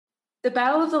The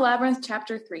Battle of the Labyrinth,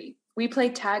 Chapter 3. We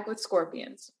played tag with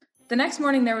scorpions. The next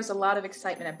morning there was a lot of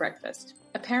excitement at breakfast.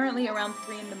 Apparently around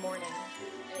 3 in the morning.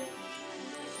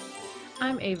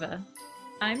 I'm Ava.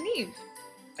 I'm Neve.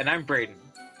 And I'm Brayden.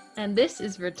 And this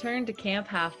is Return to Camp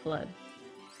Half-Blood.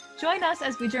 Join us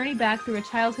as we journey back through a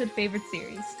childhood favorite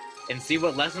series. And see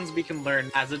what lessons we can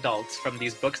learn as adults from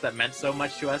these books that meant so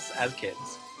much to us as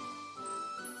kids.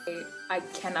 I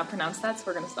cannot pronounce that, so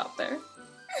we're going to stop there.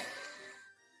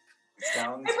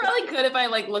 Sounds I probably could if I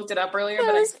looked it up earlier.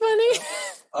 That was funny.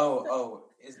 Oh,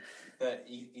 is the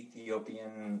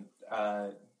Ethiopian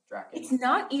dragon? It's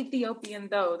not Ethiopian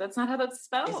though. That's not how that's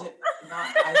spelled. Is it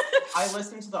not? I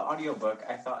listened to the audiobook.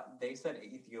 I thought they said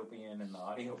Ethiopian in the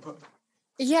audiobook.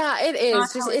 Yeah, it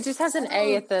is. It just has an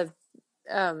A at the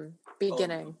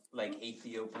beginning. Like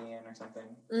Ethiopian or something?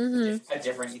 Mm-hmm. A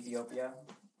different Ethiopia?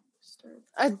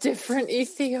 A different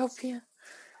Ethiopia.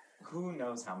 Who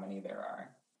knows how many there are?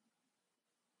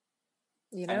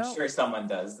 You know? I'm sure someone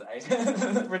does.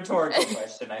 Rhetorical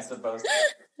question, I suppose.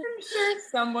 I'm sure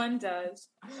someone does.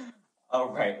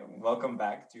 All right, welcome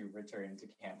back to Return to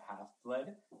Camp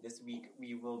Half-Blood. This week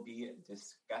we will be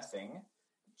discussing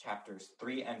chapters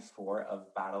 3 and 4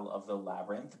 of Battle of the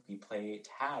Labyrinth. We play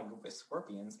tag with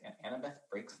scorpions, and Annabeth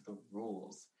breaks the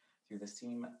rules through the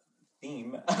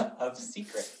theme of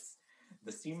secrets.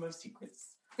 The theme of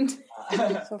secrets.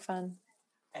 So fun.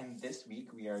 And this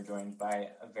week we are joined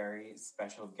by a very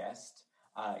special guest,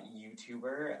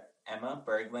 YouTuber Emma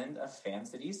Berglund of Fan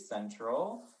City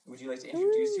Central. Would you like to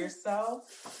introduce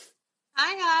yourself?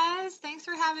 Hi guys, thanks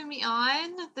for having me on.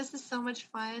 This is so much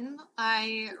fun.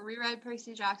 I reread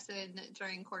Percy Jackson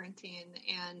during quarantine,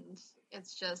 and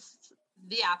it's just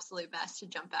the absolute best to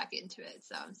jump back into it.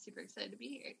 So I'm super excited to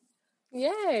be here.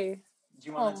 Yay! Do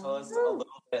you want to tell us a little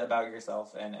bit about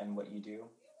yourself and what you do?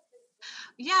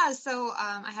 Yeah, so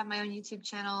I have my own YouTube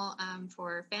channel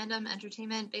for fandom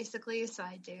entertainment, basically. So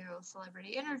I do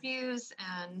celebrity interviews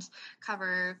and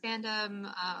cover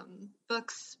fandom,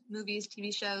 books, movies,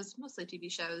 TV shows, mostly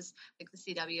TV shows, like the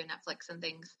CW, Netflix, and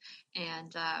things.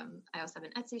 And I also have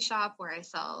an Etsy shop where I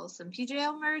sell some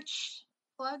PJL merch.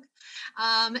 Plug.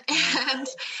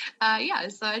 Yeah,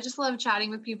 so I just love chatting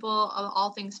with people of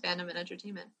all things fandom and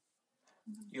entertainment.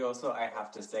 You also, I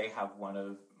have to say, have one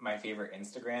of my favorite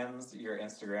Instagrams. Your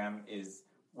Instagram is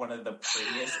one of the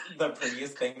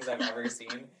prettiest things I've ever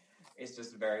seen. It's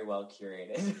just very well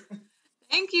curated.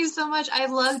 Thank you so much. I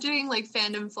love doing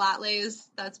fandom flat lays.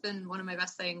 That's been one of my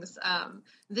best things.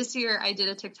 This year I did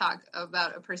a TikTok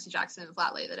about a Percy Jackson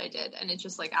flat lay that I did, and it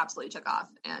just absolutely took off.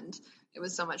 And it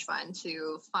was so much fun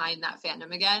to find that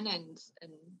fandom again and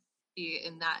be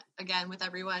in that again with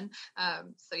everyone.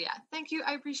 So yeah, thank you.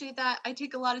 I appreciate that. I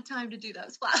take a lot of time to do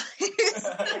those flat lays.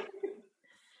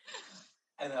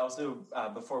 And also,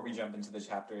 before we jump into the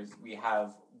chapters, we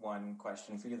have one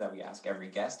question for you that we ask every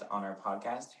guest on our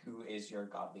podcast. Who is your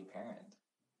godly parent?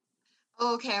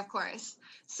 Okay, of course.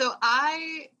 So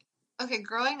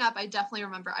growing up, I definitely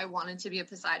remember I wanted to be a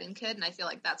Poseidon kid, and I feel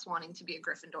like that's wanting to be a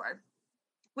Gryffindor,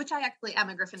 which I actually am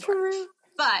a Gryffindor. True.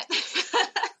 But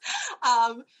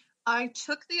I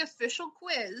took the official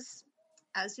quiz,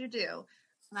 as you do,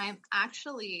 and I am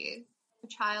actually a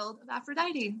child of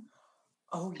Aphrodite.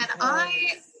 Oh, yes. And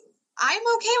I'm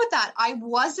okay with that. I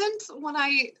wasn't when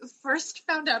I first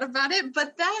found out about it,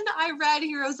 but then I read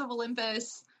Heroes of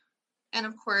Olympus, and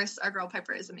of course, our girl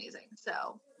Piper is amazing.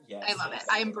 So yes, I love it.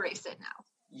 I embrace it now.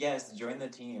 Yes, join the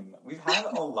team. We've had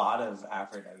a lot of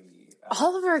Aphrodite.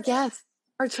 All of our guests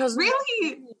are chosen.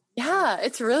 Really? Yeah,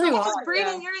 it's really wild.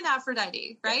 Brayden, you're an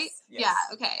Aphrodite, right? Yes. Yeah,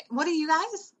 okay. What are you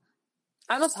guys?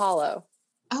 I'm Apollo.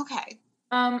 Okay.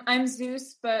 I'm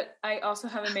Zeus, but I also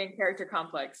have a main character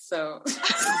complex, so... But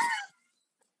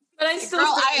I still... Girl,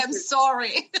 I am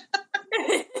sorry.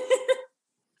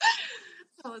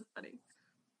 Oh, that's funny.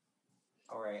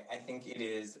 All right, I think it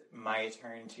is my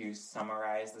turn to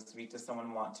summarize this week. Does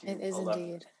someone want to pull up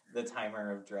the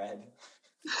timer of dread?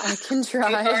 I can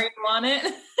try. You want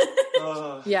it?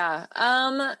 Yeah.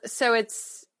 So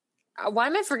it's... Why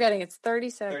am I forgetting? It's 30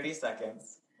 seconds. 30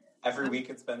 seconds. Every week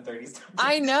it's been 30 seconds.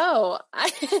 I know. I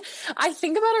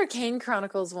think about Arcane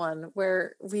Chronicles one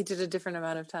where we did a different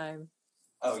amount of time.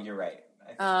 Oh, you're right.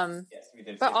 Yes, we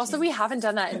did. 15. But also we haven't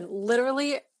done that in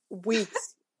literally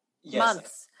weeks,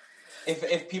 months.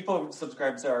 If people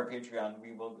subscribe to our Patreon,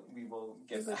 we will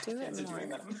get back into doing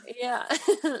them. Yeah.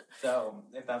 So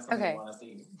if that's something you want to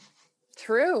see.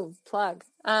 True. Plug.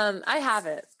 I have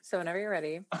it. So whenever you're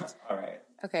ready. All right.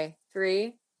 Okay.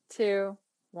 3, 2,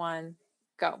 1,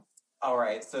 go. All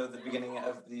right, so the beginning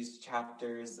of these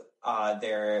chapters,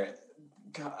 they're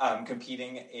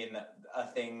competing in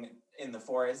in the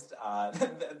forest.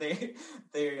 They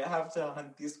have to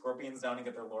hunt these scorpions down and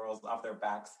get their laurels off their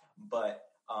backs, but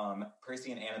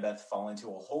Percy and Annabeth fall into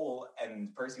a hole,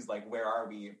 and Percy's like, where are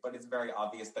we? But it's very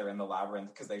obvious they're in the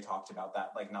labyrinth because they talked about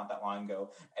that like not that long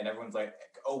ago, and everyone's like,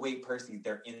 oh wait, Percy,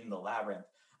 they're in the labyrinth.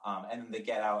 And then they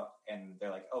get out and they're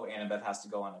like, oh, Annabeth has to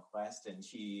go on a quest, and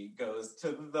she goes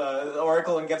to the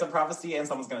oracle and gets a prophecy, and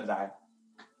someone's gonna die.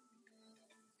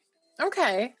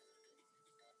 Okay.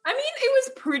 I mean, it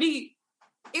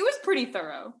was pretty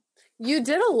thorough. You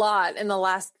did a lot in the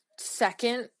last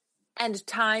second and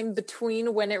time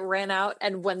between when it ran out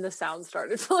and when the sound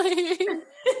started playing.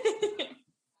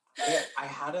 Yeah, I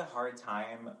had a hard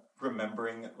time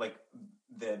remembering like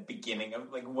the beginning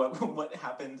of like what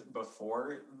happened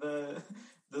before the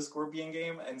Scorpion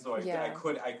game, and so I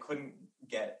couldn't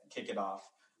kick it off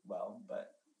well,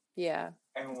 but yeah,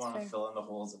 I want to fill in the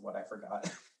holes of what I forgot.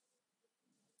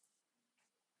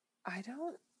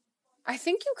 I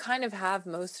think you kind of have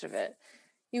most of it.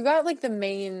 You got like the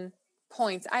main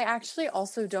points. I actually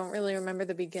also don't really remember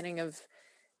the beginning of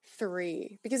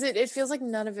 3 because it feels like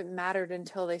none of it mattered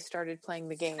until they started playing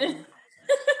the game.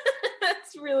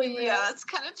 That's really weird. Yeah, that's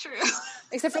kind of true.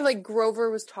 Except for like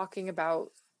Grover was talking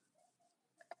about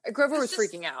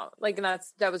freaking out. Like, and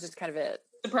that was just kind of it.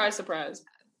 Surprise, surprise.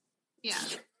 Yeah.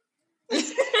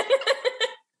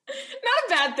 Not a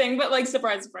bad thing, but like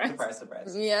surprise, surprise. Surprise,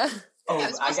 surprise. Yeah. Oh, Yeah,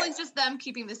 it's mostly just them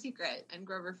keeping the secret and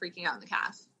Grover freaking out in the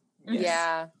cast. Yes.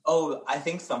 Yeah. Oh, I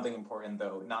think something important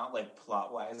though, not like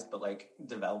plot wise, but like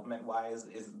development wise,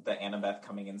 is the Annabeth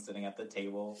coming and sitting at the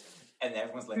table, and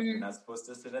everyone's like, "You're not supposed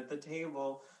to sit at the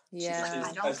table." Yeah. Which is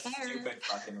I don't care. Stupid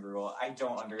fucking rule. I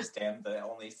don't understand the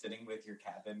only sitting with your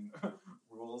cabin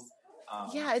rules.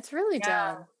 Yeah, it's really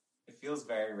dumb. It feels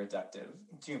very reductive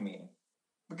to me.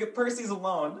 Because Percy's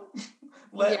alone.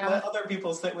 Let other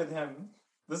people sit with him.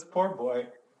 This poor boy.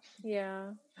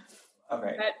 Yeah.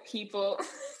 Okay. Let people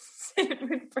sit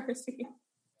with Percy.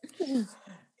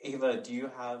 Ava, do you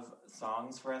have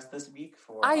songs for us this week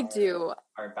for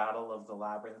our Battle of the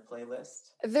Labyrinth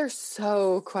playlist? They're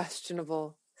so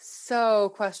questionable.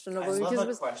 So questionable. I love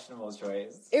because a questionable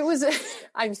choice. It was,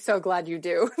 I'm so glad you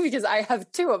do, because I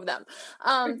have 2 of them.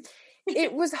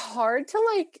 It was hard to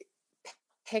like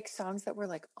pick songs that were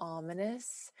like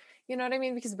ominous. You know what I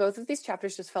mean? Because both of these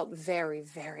chapters just felt very,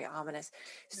 very ominous.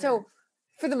 So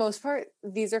for the most part,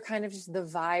 these are kind of just the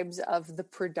vibes of the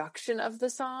production of the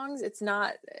songs. It's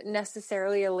not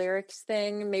necessarily a lyrics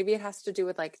thing. Maybe it has to do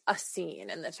with like a scene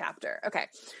in the chapter. Okay.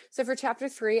 So for chapter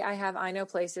 3, I have I Know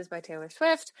Places by Taylor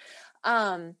Swift.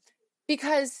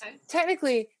 Because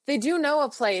technically they do know a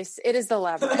place. It is the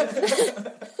labyrinth.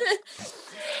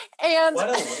 And what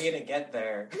a way to get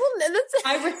there. Well,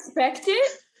 I respect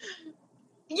it.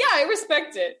 Yeah, I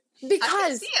respect it. I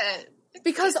can see it.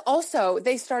 Because also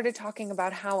they started talking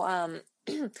about how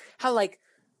how like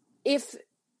if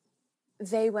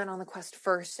they went on the quest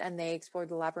first and they explored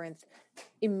the labyrinth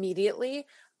immediately,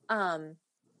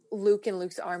 Luke and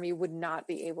Luke's army would not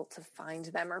be able to find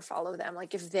them or follow them.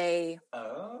 Like if they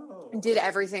did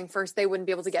everything first, they wouldn't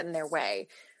be able to get in their way.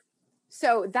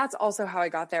 So that's also how I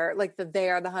got there. Like they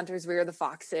are the hunters, we are the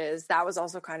foxes. That was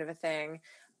also kind of a thing.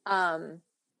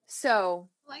 So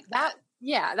like that.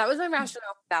 Yeah, that was my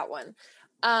rationale for that one.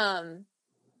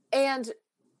 And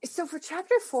so for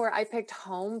chapter 4, I picked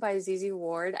Home by ZZ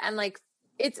Ward. And like,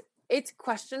 it's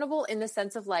questionable in the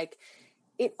sense of like,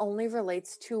 it only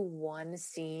relates to one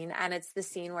scene. And it's the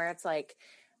scene where it's like,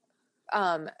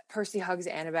 Percy hugs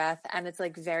Annabeth. And it's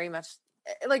like very much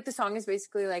like the song is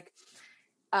basically like,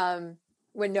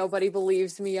 when nobody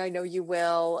believes me, I know you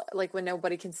will. Like when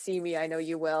nobody can see me, I know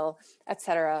you will,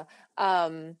 etc.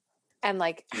 And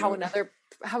like how another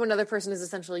person is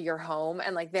essentially your home,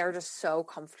 and like they're just so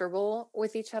comfortable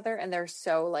with each other, and they're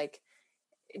so like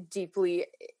deeply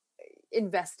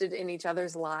invested in each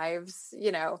other's lives,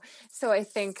 you know. So I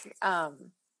think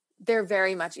they're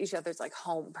very much each other's like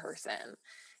home person.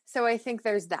 So I think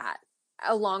there's that,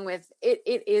 along with it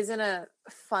is in a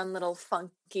fun little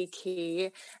funky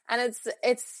key, and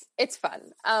it's fun.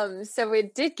 So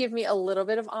it did give me a little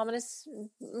bit of ominous,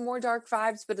 more dark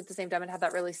vibes, but at the same time it had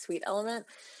that really sweet element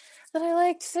that I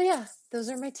liked. So yeah, those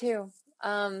are my 2.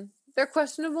 They're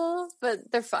questionable,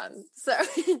 but they're fun. So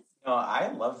no,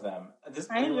 I love them. This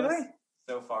playlist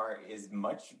so far is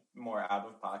much more out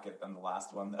of pocket than the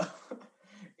last one though.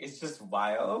 It's just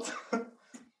wild.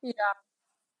 Yeah.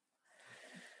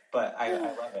 But I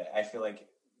love it. I feel like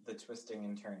the twisting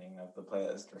and turning of the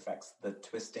playlist reflects the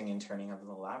twisting and turning of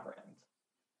the labyrinth.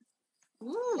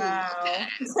 Ooh, wow. Okay.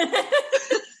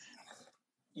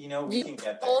 You know, we can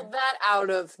get there. Pulled that out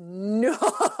of nowhere.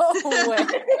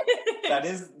 That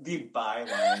is the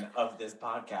byline of this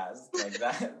podcast. Like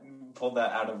that, pulled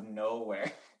that out of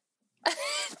nowhere.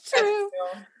 True.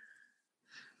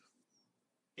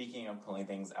 Speaking of pulling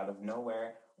things out of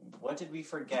nowhere, what did we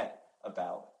forget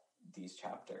about these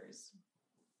chapters?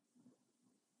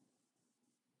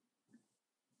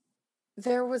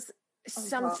 There was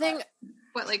something.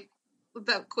 What, like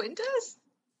about Quintus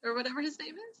or whatever his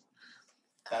name is?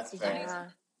 That's fair. Yeah.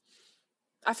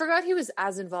 I forgot he was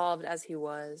as involved as he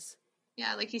was.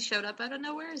 Yeah, like he showed up out of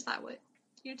nowhere. Is that what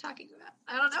you're talking about?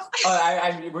 I don't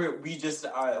know. We just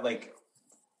like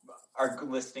are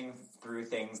listing through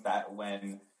things that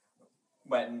when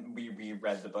we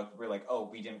reread the book, we're like, oh,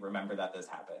 we didn't remember that this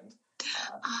happened.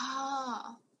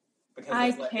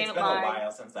 Because it's been a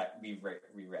while since that we've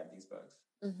reread these books.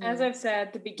 Mm-hmm. As I've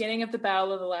said, the beginning of the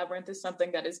Battle of the Labyrinth is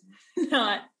something that is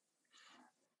not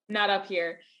up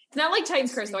here. It's not like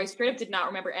Titan's Curse, though. I straight up did not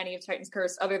remember any of Titan's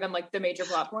Curse other than like the major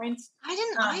plot points. I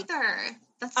didn't either.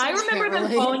 That's so I remember them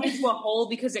really. falling into a hole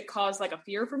because it caused like a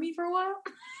fear for me for a while.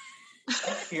 A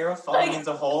fear of falling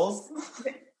into holes?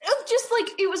 Just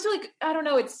like, it was like, I don't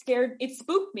know, it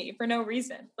spooked me for no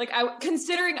reason. Like,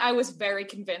 considering I was very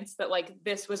convinced that like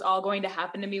this was all going to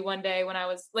happen to me one day when I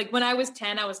was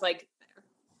 10, I was like,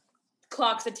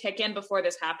 clock's a ticking before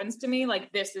this happens to me.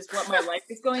 Like, this is what my life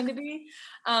is going to be.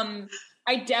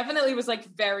 I definitely was like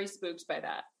very spooked by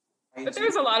that. But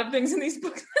there's a lot of things in these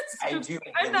books that spook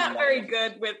me. I'm not very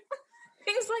good with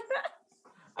things like that.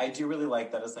 I do really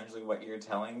like that essentially what you're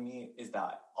telling me is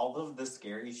that all of the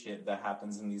scary shit that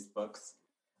happens in these books,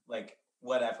 like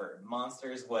whatever,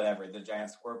 monsters, whatever, the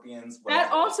giant scorpions, whatever,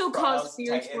 that also caused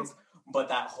fears. But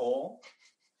that hole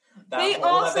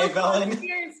that they fell in.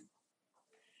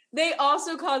 They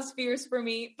also caused fears for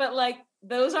me, but like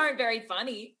those aren't very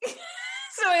funny.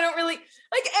 So I don't really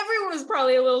like, everyone was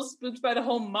probably a little spooked by the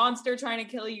whole monster trying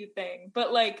to kill you thing,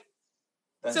 but like,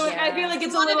 I feel like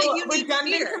it's a little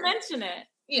redundant to mention it.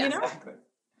 Yeah, you know? Exactly.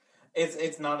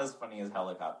 It's not as funny as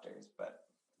helicopters, but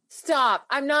Stop.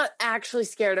 I'm not actually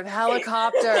scared of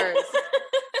helicopters.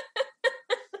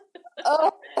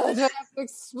 Oh, do I have to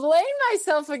explain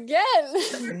myself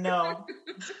again? no.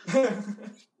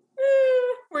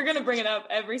 We're going to bring it up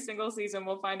every single season.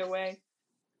 We'll find a way.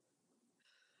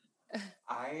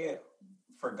 I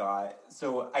forgot.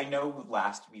 So I know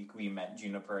last week we met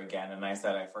Juniper again, and I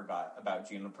said I forgot about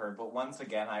Juniper, but once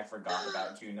again I forgot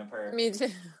about Juniper. Me too.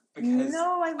 Because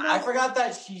I forgot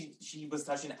that she was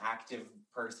such an active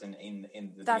person in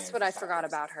the. That's what I forgot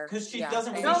about her. Because she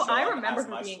doesn't really No, show I up remember as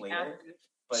her much being later. active.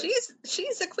 But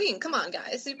she's a queen. Come on,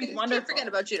 guys. You can't wonderful. forget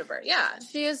about Juniper. Yeah.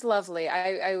 She is lovely.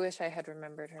 I wish I had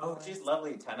remembered her. oh, more. she's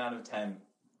lovely. 10 out of 10.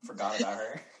 Forgot about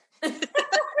her.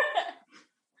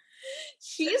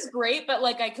 She is great, but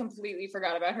like I completely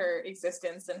forgot about her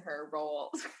existence and her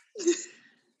role.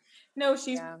 No,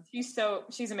 she's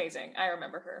amazing. I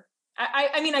remember her.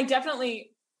 I mean, I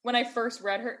definitely, when I first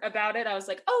read her about it, I was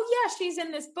like, oh yeah, she's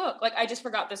in this book. Like I just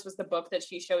forgot this was the book that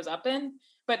she shows up in,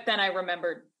 but then I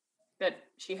remembered that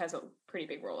she has a pretty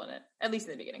big role in it, at least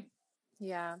in the beginning.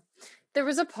 Yeah. There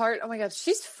was a part, oh my God,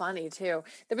 she's funny too.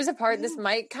 There was a part, this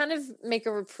might kind of make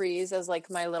a reprise as like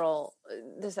my little,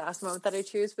 this ass moment that I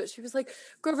choose, but she was like,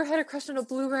 Grover had a crush on a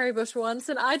blueberry bush once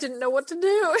and I didn't know what to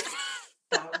do.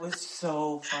 That was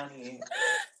so funny.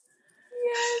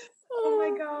 Yes. Oh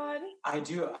my God. I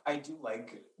do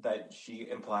like that she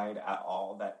implied at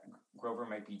all that Grover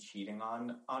might be cheating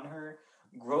on her.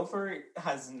 Grover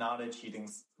has not a cheating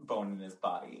bone in his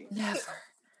body. Never.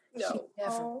 No. She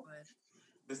never would.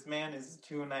 This man is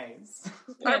too nice.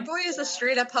 Our boy is a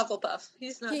straight up Hufflepuff.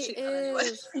 He's not He cheating on anyone.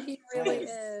 is. He really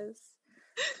is.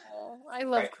 Oh, I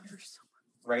love Right. Grover so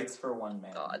much. Rights for one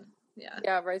man. God. Yeah.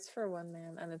 Yeah, writes for one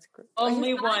man, and it's great.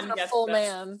 Only He's not one even a gets full that.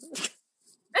 man.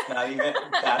 Not even,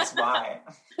 that's why.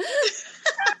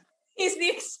 He's the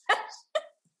exception.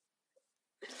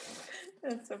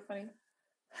 That's so funny.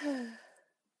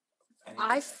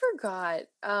 I forgot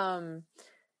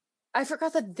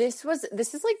that this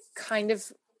is like kind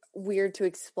of weird to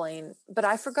explain, but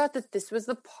I forgot that this was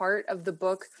the part of the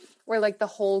book where like the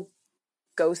whole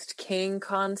Ghost King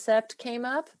concept came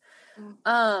up.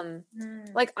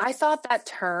 Like I thought that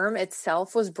term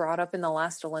itself was brought up in The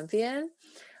Last Olympian.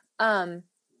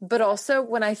 But also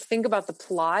when I think about the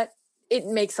plot, it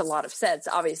makes a lot of sense.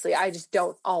 Obviously, I just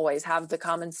don't always have the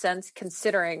common sense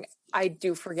considering I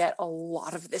do forget a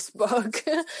lot of this book.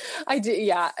 I do.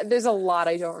 Yeah. There's a lot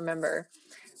I don't remember.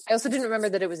 I also didn't remember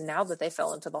that it was now that they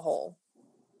fell into the hole.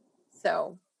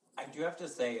 So I do have to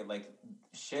say, like,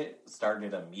 shit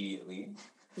started immediately.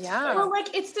 yeah. Well,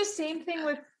 like it's the same thing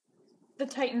with the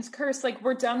Titan's Curse. Like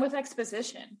we're done with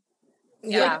exposition.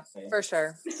 Yeah, Like, for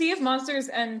sure. Sea of Monsters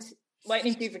and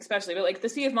Lightning Thief especially, but like the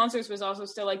Sea of Monsters was also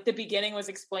still like the beginning was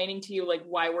explaining to you like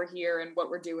why we're here and what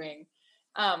we're doing.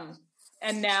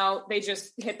 And now they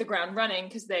just hit the ground running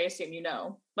because they assume you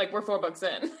know. Like, we're 4 books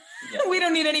in. Yeah. We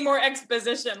don't need any more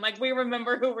exposition. Like, we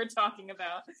remember who we're talking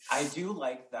about. I do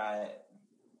like that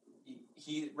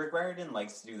Rick Riordan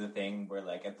likes to do the thing where,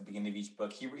 like, at the beginning of each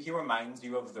book, he reminds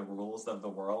you of the rules of the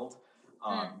world.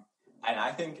 And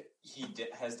I think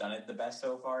has done it the best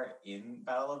so far in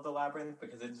Battle of the Labyrinth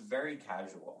because it's very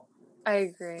casual. I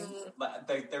agree.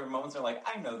 There are moments where, like,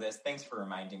 I know this, thanks for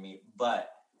reminding me,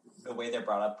 but the way they're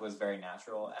brought up was very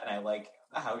natural, and I like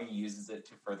how he uses it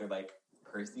to further, like,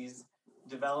 Percy's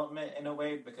development in a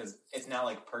way, because it's now,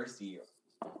 like, Percy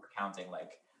recounting,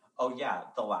 like, oh yeah,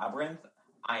 the Labyrinth,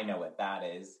 I know what that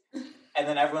is. And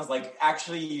then everyone's like,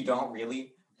 actually, you don't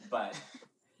really, but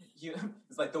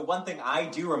it's like, the one thing I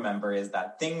do remember is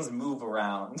that things move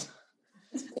around.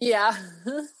 Yeah.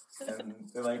 And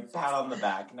they're like, pat on the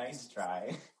back, nice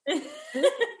try. Is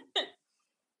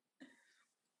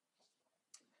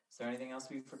there anything else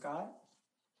we forgot?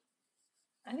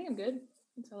 I think I'm good.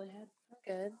 That's all I had.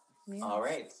 Good. Yeah. All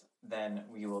right. Then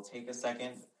we will take a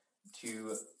second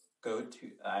to go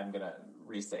to... I'm going to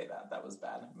re-say that. That was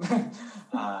bad.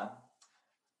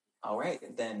 All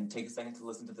right. Then take a second to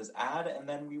listen to this ad, and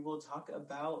then we will talk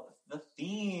about the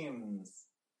themes.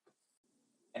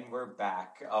 And we're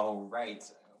back. All right.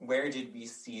 Where did we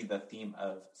see the theme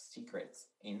of secrets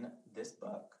in this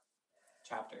book?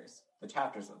 The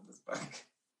chapters of this book.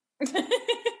 I'm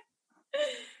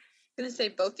gonna say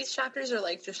both these chapters are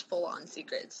like just full on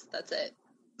secrets. That's it.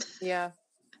 Yeah,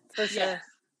 for sure. Yeah.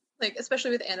 Like, especially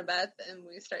with Annabeth, and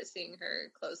we start seeing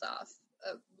her close off,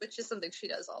 which is something she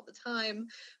does all the time.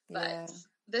 But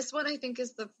this one, I think,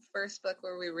 is the first book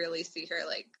where we really see her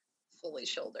like fully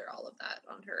shoulder all of that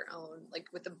on her own, like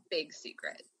with a big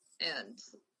secret. And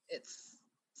it's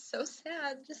so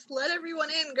sad. Just let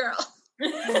everyone in, girl.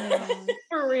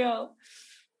 For real.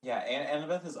 Yeah,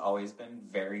 Annabeth has always been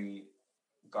very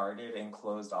guarded and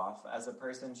closed off as a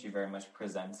person. She very much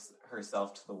presents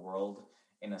herself to the world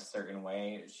in a certain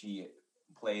way. She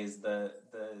plays the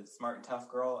smart, tough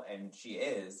girl, and she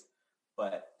is,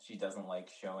 but she doesn't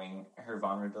like showing her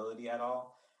vulnerability at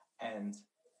all. And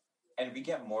we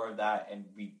get more of that, and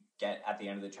we get at the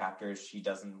end of the chapter, she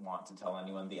doesn't want to tell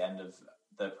anyone the end of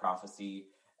the prophecy,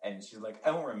 and she's like, I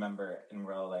don't remember. And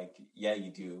we're all like, yeah, you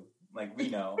do. Like, we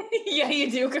know. Yeah, you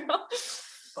do, girl.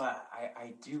 But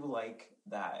I do like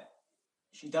that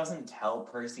she doesn't tell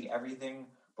Percy everything,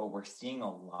 but we're seeing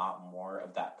a lot more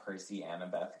of that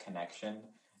Percy-Annabeth connection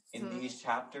in these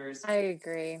chapters. I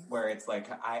agree. Where it's like,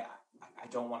 I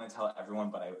don't want to tell everyone,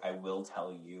 but I will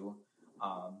tell you.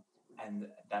 And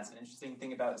that's an interesting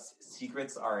thing about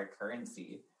secrets are a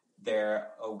currency. They're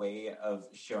a way of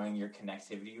showing your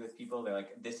connectivity with people. They're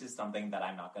like, this is something that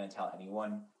I'm not going to tell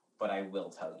anyone, but I will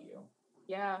tell you.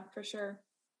 Yeah, for sure.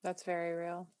 That's very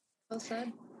real. Well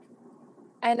said.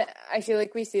 And I feel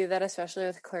like we see that especially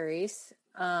with Clarice,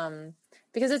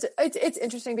 because it's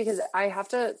interesting because I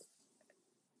feel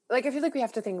like we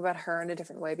have to think about her in a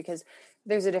different way, because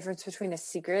there's a difference between a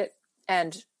secret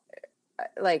and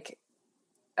like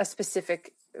a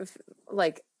specific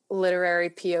like literary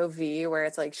POV where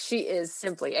it's like she is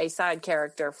simply a side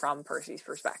character from Percy's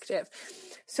perspective.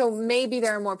 So maybe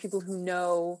there are more people who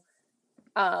know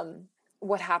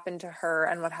what happened to her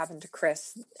and what happened to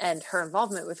Chris and her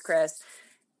involvement with Chris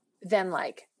than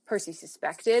like Percy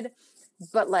suspected.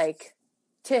 But like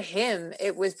to him,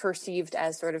 it was perceived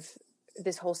as sort of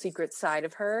this whole secret side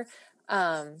of her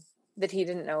that he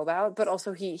didn't know about. But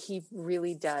also he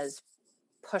really does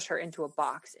push her into a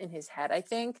box in his head, I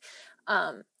think.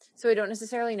 So I don't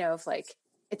necessarily know if like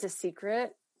it's a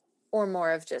secret or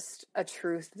more of just a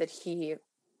truth that he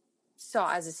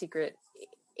saw as a secret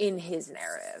in his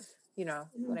narrative. You know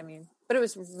what I mean? But it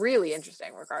was really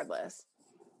interesting regardless.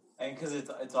 And because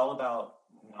it's all about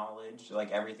knowledge.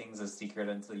 Like, everything's a secret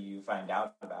until you find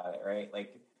out about it, right?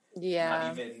 Like,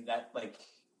 not even that, like,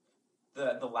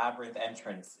 the labyrinth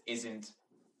entrance isn't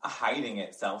hiding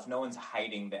itself. No one's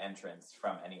hiding the entrance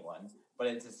from anyone. But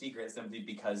it's a secret simply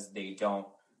because they don't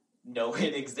know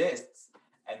it exists.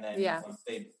 And then once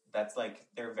that's like,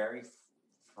 they're very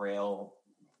frail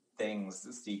things,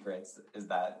 secrets, is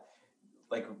that,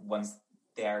 like, once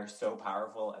they are so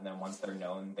powerful, and then once they're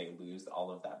known, they lose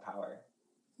all of that power.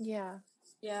 Yeah.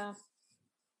 Yeah.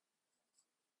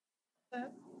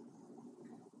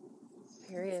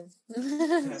 Period.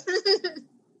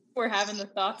 We're having the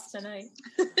thoughts tonight.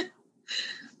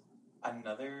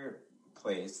 Another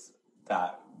place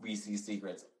that we see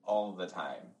secrets all the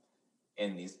time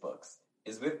in these books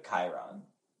is with Chiron.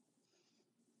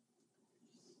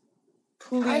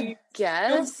 Please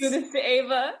guess. Don't do this to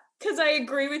Ava, because I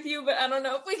agree with you, but I don't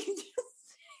know if we can just...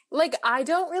 Like, I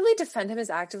don't really defend him as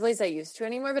actively as I used to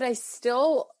anymore, but I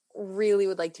still really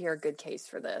would like to hear a good case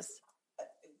for this.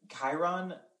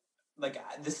 Chiron, like,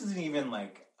 this isn't even,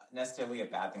 like, necessarily a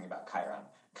bad thing about Chiron.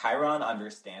 Chiron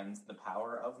understands the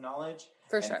power of knowledge.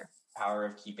 For sure. The power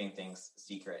of keeping things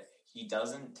secret. He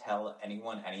doesn't tell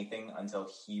anyone anything until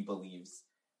he believes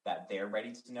that they're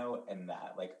ready to know and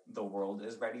that, like, the world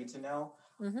is ready to know.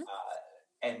 Mm-hmm.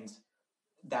 And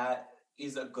that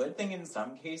is a good thing in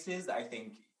some cases. I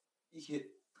think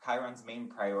Chiron's main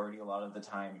priority a lot of the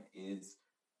time is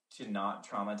to not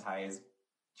traumatize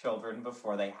children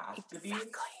before they have to be.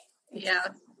 Yeah.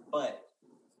 But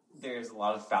there's a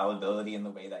lot of fallibility in the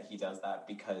way that he does that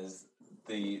because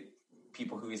the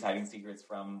people who he's hiding secrets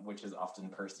from, which is often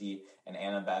Percy and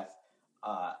Annabeth,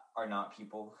 are not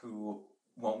people who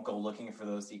won't go looking for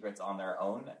those secrets on their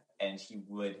own, and he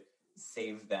would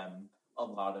save them a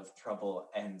lot of trouble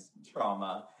and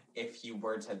trauma if he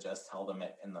were to just tell them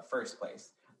it in the first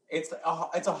place. It's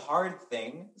a hard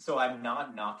thing, so I'm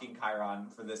not knocking Chiron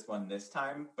for this one this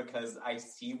time because I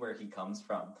see where he comes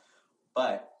from,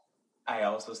 but I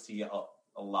also see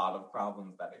a lot of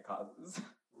problems that it causes.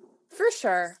 For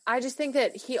sure. I just think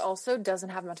that he also doesn't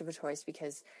have much of a choice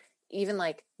because even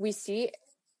like we see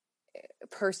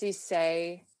Percy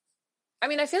say, I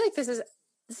mean, I feel like this is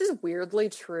weirdly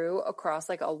true across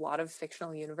like a lot of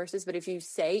fictional universes, but if you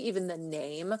say even the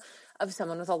name of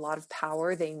someone with a lot of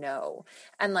power, they know.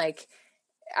 And like,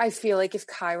 I feel like if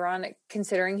Chiron,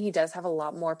 considering he does have a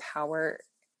lot more power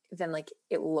than like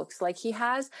it looks like he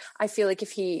has, I feel like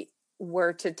if he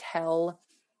were to tell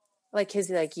like his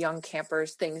like young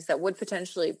campers things that would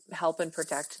potentially help and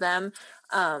protect them,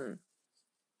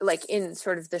 like in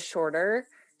sort of the shorter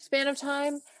span of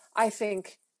time, I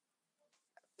think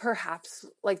perhaps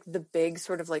like the big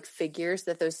sort of like figures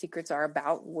that those secrets are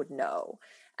about would know.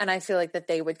 And I feel like that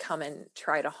they would come and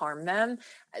try to harm them.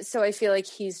 So I feel like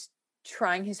he's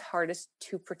trying his hardest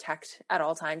to protect at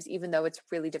all times, even though it's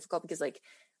really difficult because like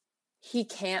he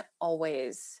can't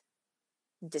always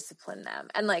discipline them.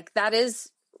 And like that is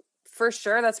for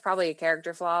sure, that's probably a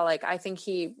character flaw. Like I think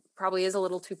he probably is a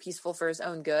little too peaceful for his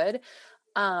own good.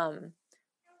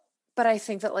 But I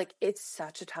think that like it's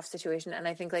such a tough situation, and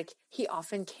I think like he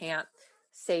often can't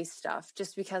say stuff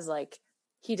just because like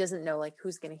he doesn't know like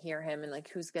who's going to hear him and like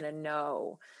who's going to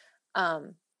know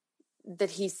that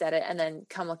he said it and then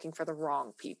come looking for the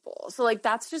wrong people. So like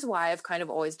that's just why I've kind of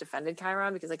always defended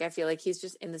Chiron, because like I feel like he's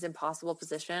just in this impossible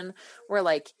position where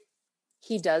like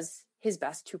he does his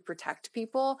best to protect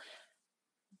people,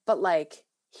 but like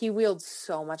he wields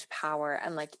so much power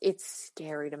and like it's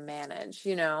scary to manage,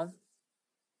 you know?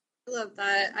 I love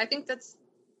that. I think that's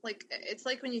like, it's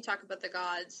like when you talk about the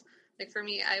gods, like for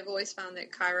me, I've always found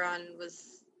that Chiron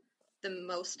was the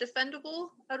most defendable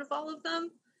out of all of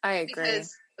them. I agree.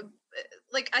 Because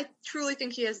like, I truly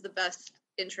think he has the best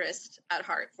interest at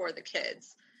heart for the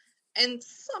kids. And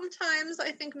sometimes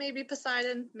I think maybe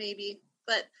Poseidon, maybe,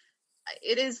 but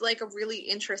it is like a really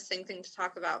interesting thing to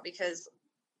talk about because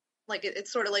like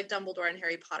it's sort of like Dumbledore and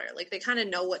Harry Potter. Like they kind of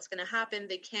know what's going to happen.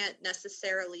 They can't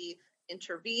necessarily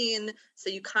intervene, so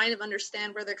you kind of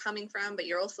understand where they're coming from, but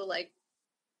you're also like,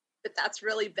 but that's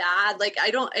really bad. Like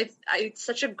it's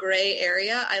such a gray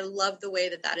area. I love the way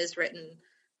that is written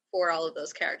for all of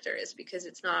those characters because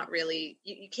it's not really,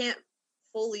 you can't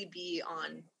fully be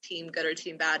on team good or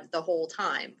team bad the whole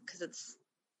time because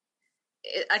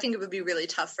I think it would be really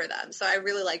tough for them. So I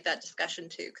really like that discussion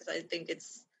too because I think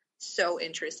it's so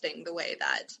interesting the way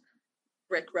that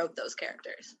Rick wrote those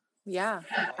characters. Yeah,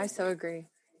 I so agree.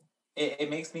 It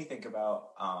makes me think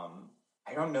about,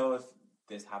 I don't know if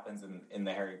this happens in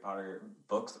the Harry Potter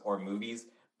books or movies,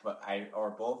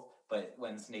 or both, but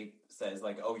when Snape says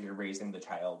like, oh, you're raising the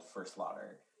child for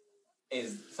slaughter,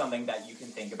 is something that you can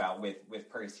think about with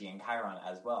Percy and Chiron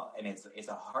as well. And it's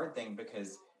a hard thing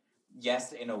because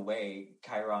yes, in a way,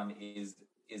 Chiron is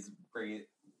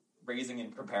raising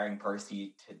and preparing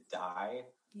Percy to die.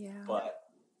 Yeah. But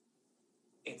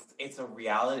it's a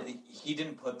reality. He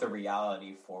didn't put the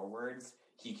reality forwards.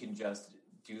 He can just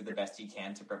do the best he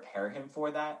can to prepare him for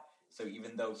that. So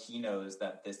even though he knows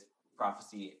that this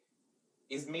prophecy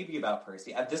is maybe about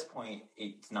Percy, at this point,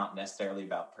 it's not necessarily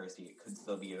about Percy. It could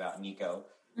still be about Nico.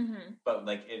 Mm-hmm. But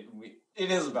like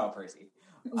it is about Percy.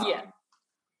 Yeah.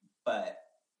 But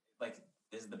like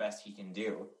this is the best he can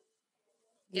do.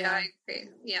 Yeah, I agree.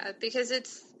 Yeah, because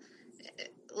it's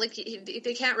like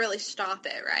they can't really stop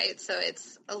it, right? So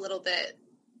it's a little bit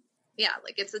Yeah,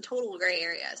 like it's a total gray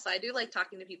area. So I do like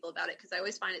talking to people about it because I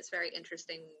always find it's very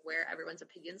interesting where everyone's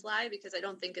opinions lie, because I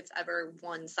don't think it's ever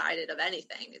one-sided of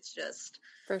anything. It's just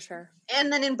For sure.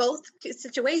 And then in both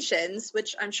situations,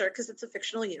 which I'm sure because it's a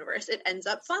fictional universe, it ends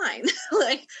up fine.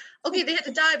 Like, okay, they had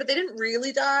to die, but they didn't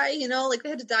really die, you know, like they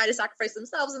had to die to sacrifice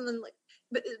themselves. And then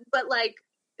like, but like,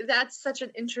 that's such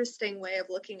an interesting way of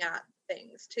looking at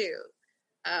things too.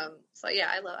 So yeah,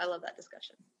 I love that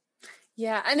discussion.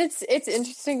 Yeah, and it's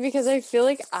interesting because I feel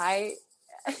like I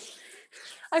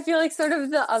feel like sort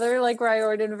of the other like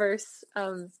Riordan verse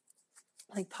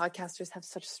like podcasters have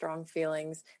such strong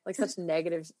feelings, like such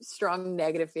strong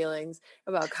negative feelings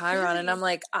about Chiron, and I'm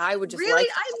like, I would just really,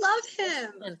 I love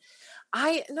him. And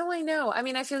I know. I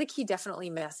mean, I feel like he definitely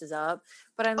messes up,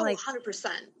 but I'm like 100%,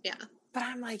 yeah. But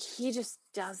I'm like, he just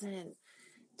doesn't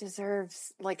deserve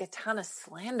like a ton of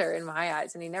slander in my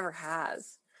eyes, and he never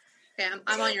has. Yeah,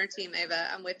 I'm on your team,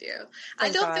 Ava. I'm with you. Thank I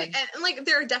don't God. think, and like,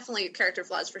 there are definitely character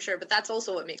flaws for sure, but that's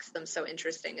also what makes them so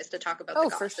interesting, is to talk about the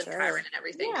gods and Chiron and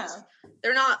everything. Yeah.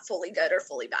 They're not fully good or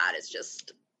fully bad. It's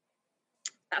just,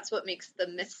 that's what makes the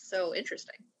myth so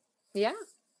interesting. Yeah.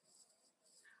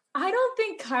 I don't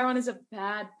think Chiron is a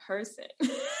bad person.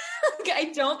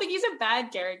 I don't think he's a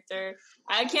bad character.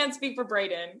 I can't speak for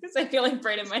Brayden because I feel like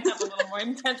Brayden might have a little more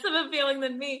intense of a feeling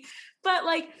than me. But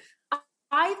like,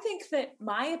 I think that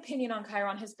my opinion on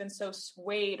Chiron has been so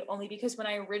swayed only because when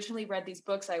I originally read these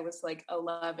books, I was like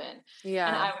 11. Yeah.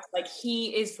 And I was like, he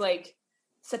is like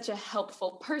such a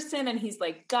helpful person and he's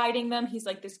like guiding them. He's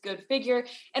like this good figure.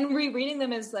 And rereading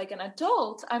them as like an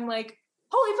adult, I'm like,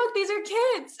 holy fuck, these are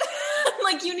kids.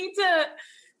 Like, you need to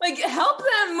like help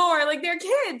them more. Like, they're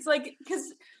kids. Like,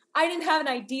 because I didn't have an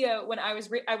idea when I was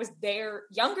there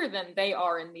younger than they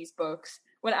are in these books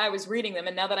when I was reading them.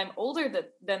 And now that I'm older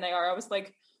than they are, I was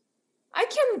like, I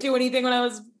couldn't do anything when I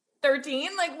was 13.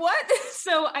 Like, what?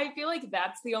 So I feel like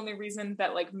that's the only reason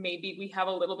that like maybe we have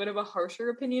a little bit of a harsher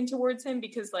opinion towards him,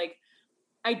 because like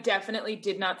I definitely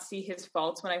did not see his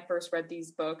faults when I first read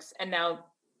these books. And now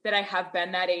that I have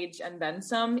been that age and then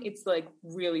some, it's like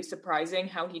really surprising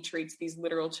how he treats these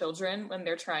literal children when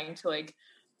they're trying to like,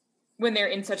 when they're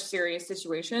in such serious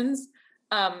situations.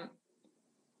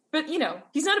 But you know,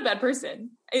 he's not a bad person.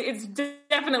 It's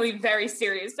definitely very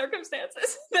serious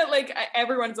circumstances that like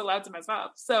everyone's allowed to mess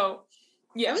up. So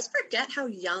yeah. I always forget how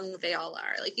young they all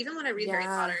are. Like, even when I read Harry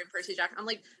Potter and Percy Jackson, I'm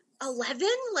like, 11?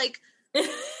 Like,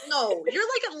 no, you're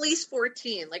like at least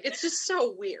 14. Like, it's just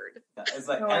so weird. It's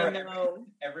like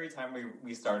every time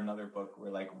we start another book,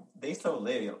 we're like, they so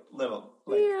little.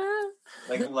 Like,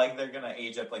 yeah. like they're gonna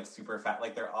age up like super fast.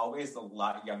 Like, they're always a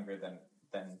lot younger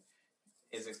than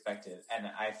is expected. And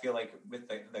I feel like with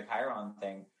the Chiron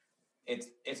thing,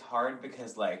 it's hard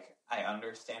because like I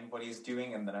understand what he's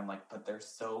doing, and then I'm like, but they're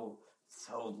so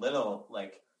little.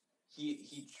 Like,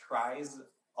 he tries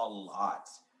a lot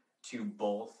to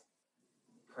both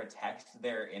protect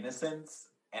their innocence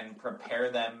and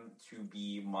prepare them to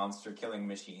be monster killing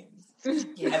machines.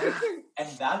 Yeah. And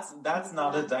that's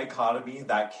not a dichotomy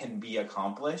that can be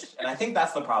accomplished. And I think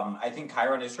that's the problem. I think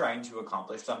Chiron is trying to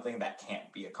accomplish something that can't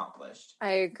be accomplished. I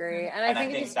agree. And I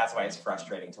think that's why it's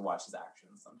frustrating to watch his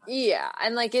actions sometimes. Yeah.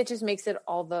 And like, it just makes it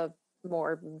all the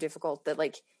more difficult that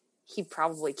like he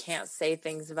probably can't say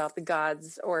things about the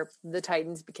gods or the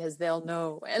Titans because they'll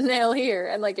know and they'll hear.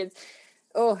 And like,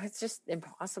 it's just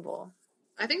impossible.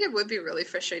 I think it would be really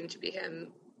frustrating to be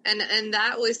him. And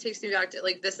that always takes me back to,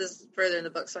 like, this is further in the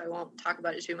book, so I won't talk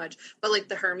about it too much, but like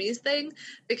the Hermes thing,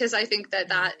 because I think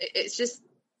that it's just,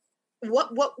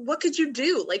 what could you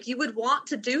do? Like, you would want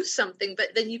to do something,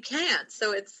 but then you can't.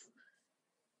 So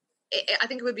I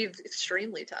think it would be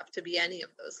extremely tough to be any of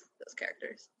those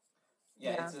characters.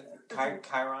 Yeah.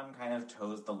 Chiron kind of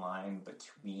toes the line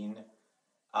between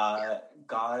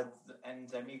gods and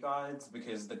demigods,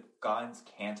 because the gods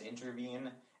can't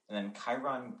intervene, and then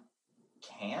Chiron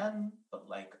can, but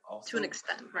like also to an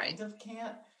extent, right? Kind of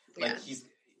can't. Like,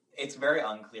 it's very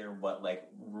unclear what like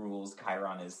rules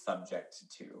Chiron is subject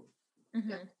to.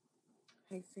 Mm-hmm.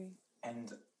 I agree.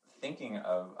 And thinking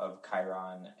of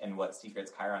Chiron and what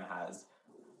secrets Chiron has,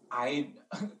 I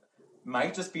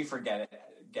might just be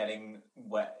getting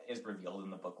what is revealed in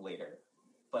the book later.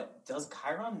 But does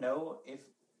Chiron know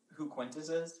who Quintus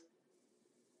is?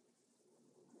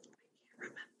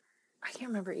 I can't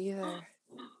remember either.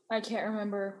 I can't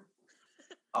remember.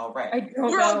 All right. I don't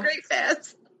We're know. all great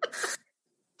fans.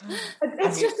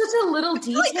 It's just such a little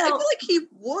detail. I feel like he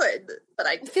would, but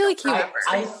I feel like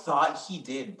I thought he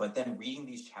did, but then reading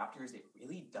these chapters, it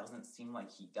really doesn't seem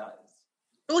like he does.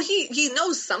 Well, he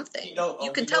knows something.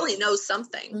 You can tell he knows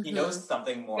something. He knows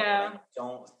something more, but I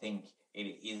don't think it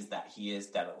is that he is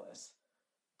Daedalus.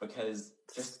 because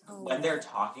just when they're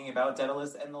talking about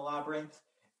Daedalus and the labyrinth,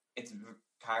 it's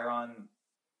Chiron.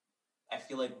 I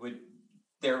feel like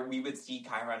we would see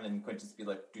Chiron and Quintus be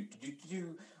like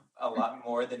do a lot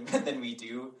more than we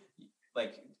do.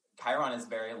 Like Chiron is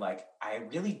very like, I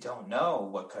really don't know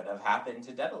what could have happened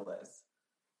to Daedalus.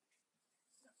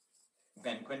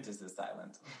 Then Quintus is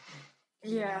silent.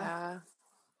 Yeah.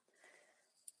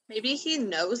 Maybe he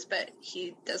knows, but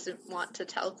he doesn't want to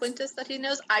tell Quintus that he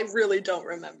knows. I really don't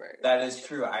remember. That is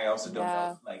true. I also don't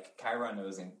know. Like, Chiron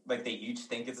knows, and like they each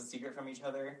think it's a secret from each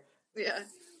other. Yeah.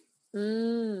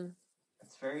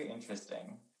 It's very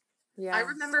interesting. Yeah. I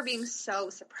remember being so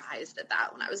surprised at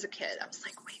that when I was a kid. I was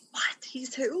like, wait, what?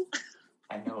 He's who?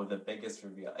 I know, the biggest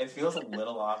reveal. It feels a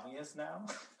little obvious now.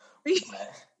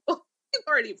 Well, you've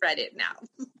already read it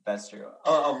now. That's true.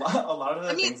 A lot of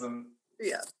the things...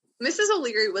 Yeah. Mrs.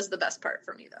 O'Leary was the best part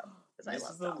for me, though.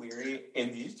 Mrs. O'Leary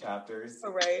in these chapters. Oh,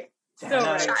 right. 10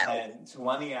 out of 10.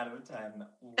 20 out of 10.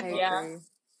 Yeah.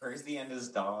 Percy and his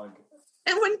dog.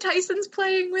 And when Tyson's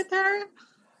playing with her.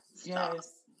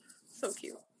 Yes. So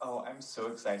cute. Oh, I'm so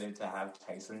excited to have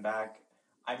Tyson back.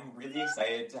 I'm really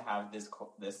excited to have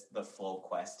the full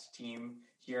quest team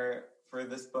here for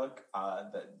this book.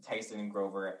 The Tyson,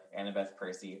 Grover, Annabeth,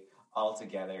 Percy, all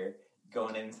together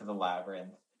going into the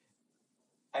labyrinth.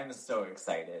 I'm so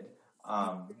excited.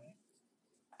 And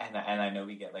I know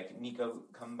we get like Nico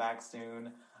come back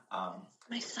soon.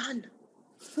 My son.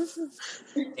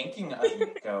 Thinking of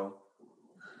Nico,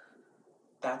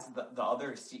 that's the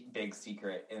other big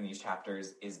secret in these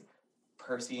chapters is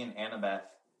Percy and Annabeth,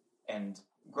 and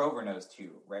Grover knows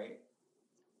too, right?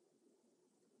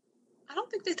 I don't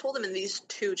think they told him in these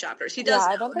two chapters. He does.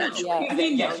 I don't think. I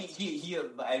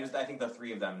think the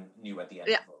three of them knew at the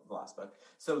end of the last book.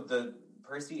 So the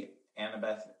Percy,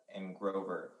 Annabeth, and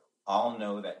Grover all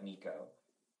know that Nico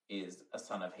is a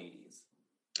son of Hades.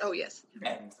 Oh yes,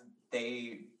 and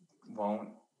they won't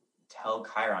tell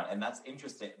Chiron, and that's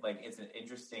interesting. Like, it's an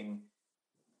interesting.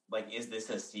 Like, is this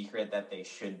a secret that they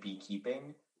should be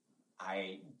keeping?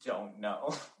 I don't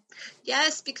know.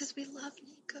 Yes, because we love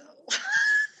Nico.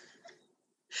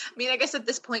 I mean, I guess at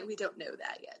this point we don't know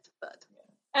that yet, but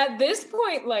at this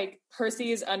point, like,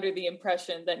 Percy is under the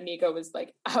impression that Nico was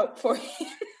like out for him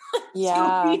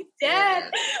to be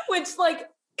dead, which like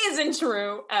isn't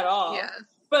true at all. Yeah,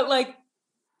 but like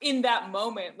in that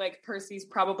moment, like Percy's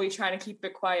probably trying to keep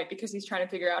it quiet because he's trying to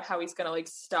figure out how he's gonna like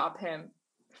stop him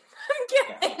from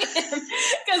getting him.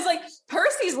 Because like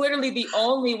Percy's literally the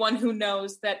only one who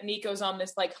knows that Nico's on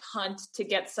this like hunt to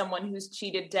get someone who's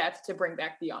cheated death to bring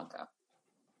back Bianca.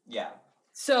 Yeah.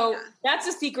 So that's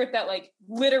a secret that like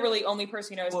literally only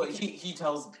Percy knows. Well, he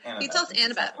tells Annabeth. He tells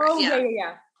Annabeth. Oh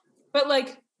yeah. But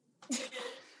like,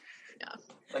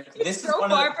 like this is so one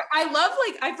far. of the... I love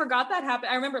like I forgot that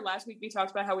happened. I remember last week we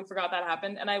talked about how we forgot that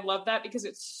happened, and I love that because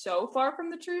it's so far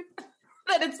from the truth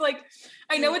that it's like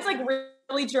I know it's like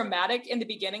really dramatic in the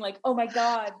beginning, like oh my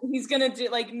god, he's gonna do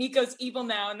like Nico's evil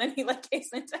now, and then he like kicks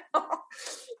into hell.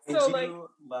 So I do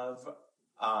love.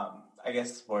 I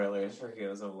guess spoilers for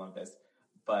Heroes of Olympus,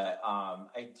 but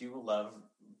I do love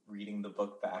reading the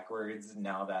book backwards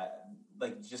now that,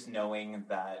 like, just knowing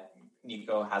that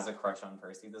Nico has a crush on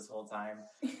Percy this whole time,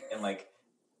 and like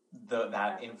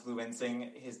that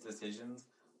influencing his decisions.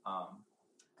 I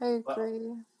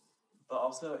agree. But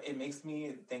also, it makes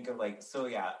me think of like, so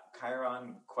yeah,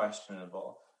 Chiron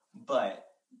questionable, but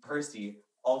Percy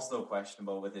also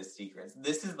questionable with his secrets.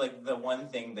 This is like the one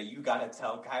thing that you gotta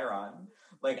tell Chiron.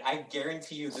 Like, I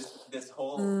guarantee you this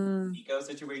whole Nico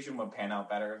situation would pan out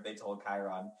better if they told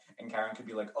Chiron, and Chiron could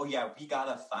be like, oh yeah, we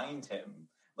gotta find him.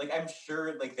 Like, I'm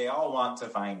sure, like, they all want to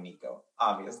find Nico,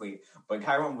 obviously, but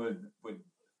Chiron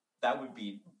would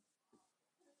be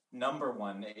number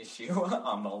one issue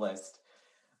on the list.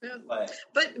 Yeah.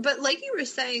 But like you were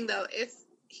saying, though, if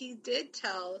he did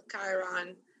tell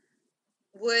Chiron,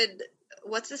 would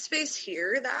what's-his-face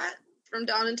hear that from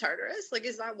Dawn and Tartarus? Like,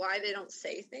 is that why they don't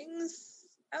say things?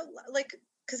 Like,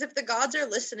 because if the gods are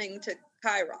listening to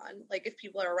Chiron, like, if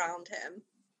people are around him,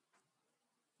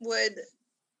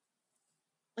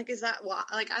 is that why?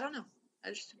 Like, I don't know.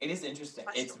 It is interesting.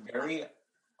 It's very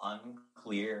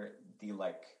unclear, the,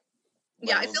 like...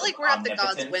 Yeah, I feel like we're at the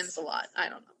gods wins a lot. I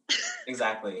don't know.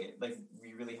 Exactly. Like,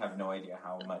 we really have no idea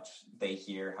how much they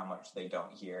hear, how much they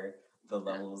don't hear, the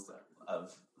levels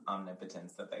of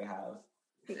omnipotence that they have.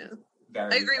 Yeah.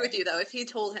 I agree with you, though. If he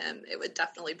told him, it would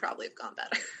definitely probably have gone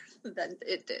better than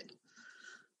it did.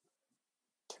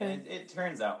 And it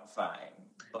turns out fine,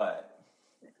 but...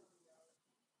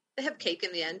 They have cake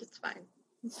in the end. It's fine.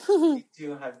 We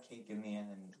do have cake in the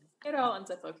end. It all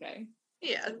ends up okay.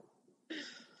 Yeah.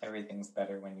 Everything's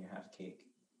better when you have cake.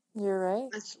 You're right.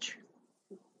 That's true.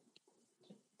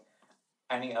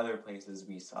 Any other places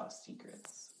we saw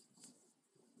secrets?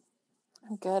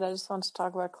 I'm good. I just want to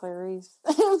talk about Clarice,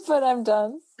 but I'm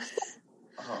done.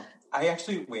 Oh, I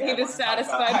actually wait. You're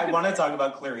dissatisfied. I want to talk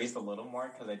about Clarice a little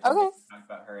more because I don't get to talk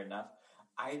about her enough.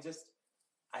 I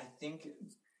think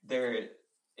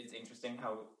it's interesting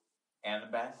how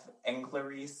Annabeth and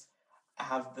Clarice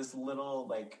have this little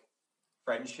like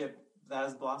friendship that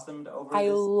has blossomed over. I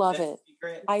love it.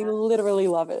 Secret. I literally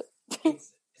love it.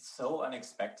 It's so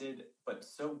unexpected, but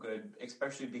so good,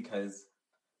 especially because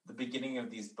the beginning of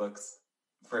these books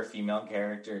for female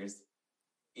characters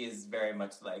is very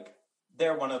much like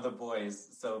they're one of the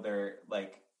boys, so they're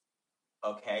like,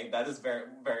 okay, that is very,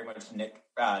 very much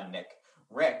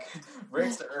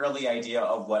Rick's early idea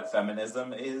of what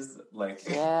feminism is like.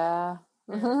 Yeah.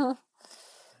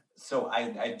 So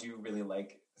I do really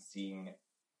like seeing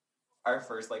our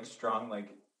first like strong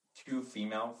like two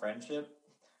female friendship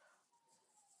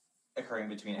occurring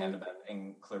between Annabeth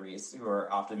and Clarice, who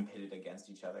are often pitted against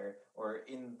each other, or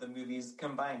in the movies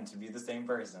combined to be the same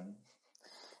person.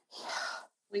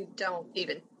 We don't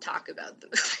even talk about the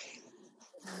movie.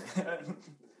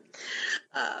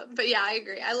 But yeah, I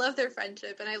agree. I love their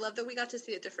friendship, and I love that we got to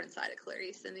see a different side of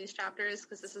Clarice in these chapters,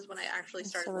 because this is when I actually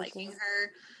started liking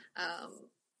her.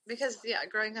 Because, yeah,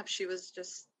 growing up, she was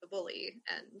just the bully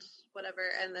and whatever,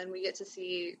 and then we get to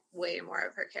see way more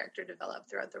of her character develop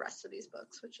throughout the rest of these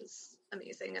books, which is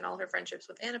amazing, and all her friendships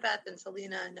with Annabeth and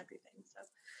Selena and everything. So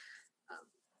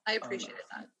I appreciated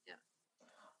that, yeah.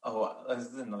 Oh, this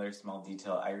is another small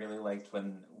detail. I really liked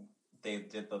when they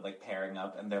did the like pairing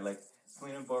up, and they're like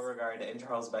Selena Beauregard and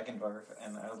Charles Beckendorf,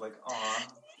 and I was like, aw.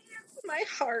 My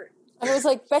heart. And I was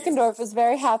like, Beckendorf is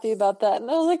very happy about that, and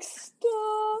I was like,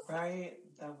 stop. Right?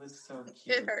 That was so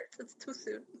cute. It hurts. It's too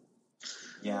soon.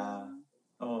 Yeah.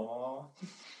 Oh.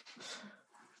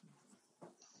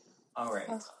 All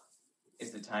right.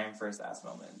 Is it time for sass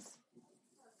moments?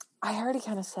 I already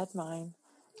kind of said mine.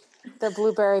 The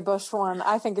blueberry bush one.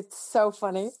 I think it's so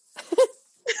funny.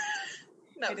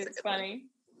 It is funny.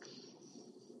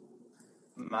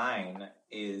 Mine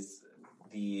is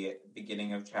the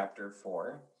beginning of chapter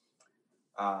 4.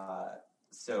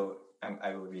 So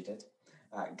I will read it.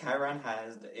 Chiron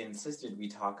has insisted we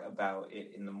talk about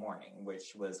it in the morning,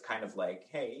 which was kind of like,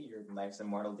 hey, your life's in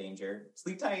mortal danger.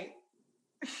 Sleep tight.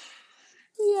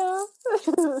 Yeah.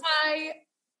 I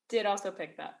did also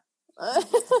pick that.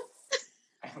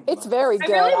 It's very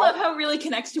good. I really love how it really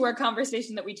connects to our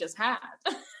conversation that we just had.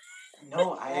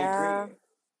 No, I agree.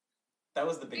 That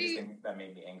was the biggest thing that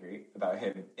made me angry about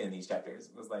him in these chapters.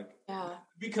 It was like,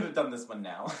 we could have done this one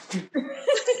now.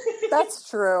 That's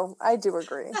true. I do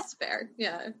agree. That's fair.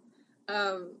 Yeah.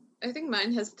 I think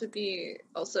mine has to be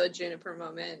also a Juniper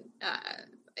moment,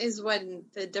 is when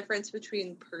the difference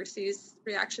between Percy's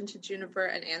reaction to Juniper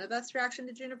and Annabeth's reaction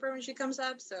to Juniper when she comes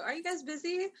up. So, are you guys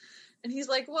busy? And he's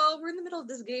like, well, we're in the middle of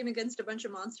this game against a bunch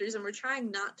of monsters and we're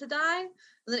trying not to die. And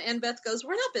then Annabeth goes,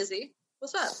 we're not busy.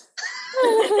 What's up?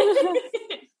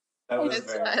 That was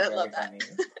very love funny.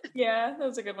 Yeah, that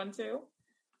was a good one too.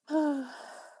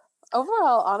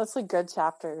 Overall, honestly, good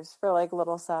chapters for like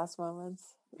little sass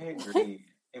moments. I agree.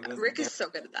 Rick is so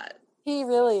good at that. He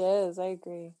really is. I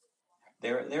agree.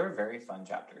 They were very fun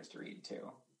chapters to read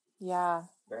too. Yeah.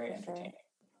 Very entertaining.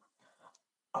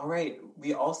 All right.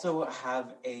 We also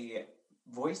have a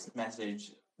voice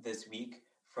message this week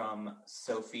from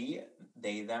Sophie,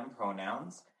 they, them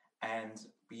pronouns, and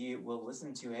we will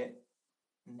listen to it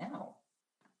now.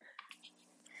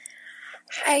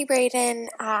 Hi, Brayden,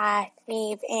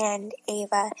 Neve, and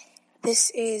Ava.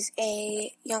 This is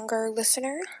a younger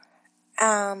listener.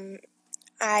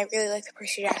 I really like the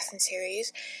Percy Jackson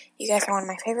series. You guys are one of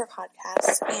my favorite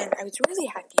podcasts, and I was really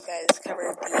happy you guys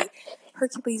covered the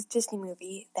Hercules Disney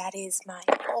movie. That is my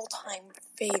all-time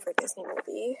favorite Disney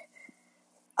movie.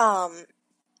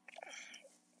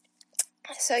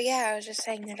 So yeah, I was just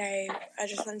saying that I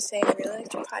just want to say I really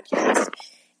liked your podcast,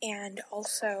 and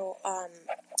also,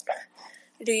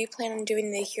 do you plan on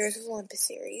doing the Heroes of Olympus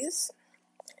series?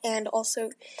 And also,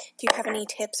 do you have any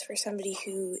tips for somebody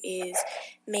who is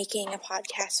making a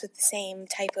podcast with the same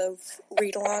type of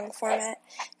read-along format?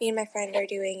 Me and my friend are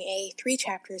doing a 3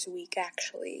 chapters a week,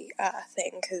 actually,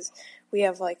 thing, because we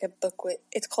have, like, a book with,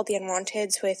 it's called The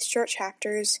Unwanteds, with short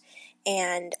chapters,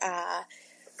 and,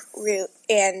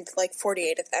 like,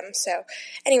 48 of them. So,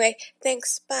 anyway,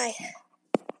 thanks, bye.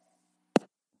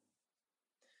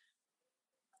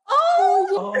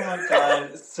 Oh my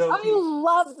god, Sophie. I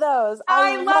love those.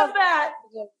 I love that.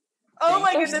 Oh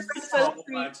my Thank goodness, you that's so so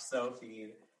sweet. much,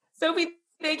 Sophie. Sophie,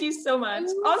 thank you so much.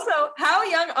 Also, how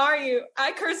young are you?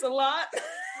 I curse a lot.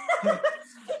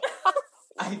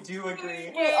 I do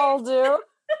agree. We all do.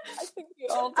 I think we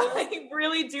all do. I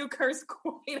really do curse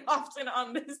quite often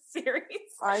on this series.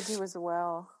 I do as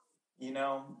well. You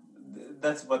know,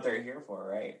 that's what they're here for,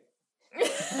 right?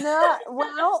 No,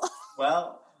 well,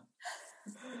 Well,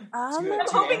 I'm to I'm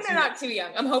hoping answer- they're not too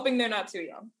young. I'm hoping they're not too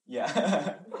young.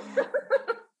 Yeah.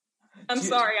 I'm To-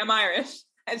 sorry, I'm Irish.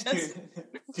 I just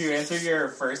to answer your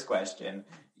first question,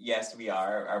 yes, we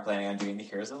are planning on doing the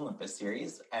Heroes of Olympus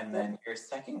series. And then your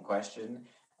second question,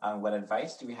 what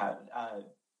advice do we have?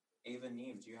 Ava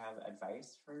Neve, do you have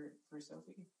advice for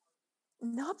Sophie?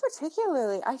 not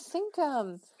particularly. I think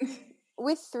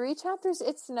with 3 chapters,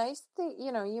 it's nice that,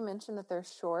 you mentioned that they're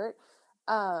short.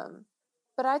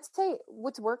 But I'd say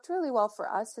what's worked really well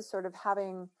for us is sort of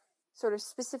having sort of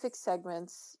specific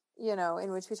segments,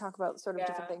 in which we talk about sort of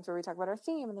different things, where we talk about our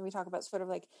theme and then we talk about sort of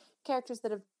like characters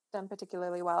that have done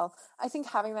particularly well. I think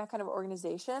having that kind of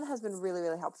organization has been really,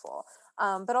 really helpful.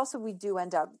 But also we do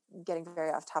end up getting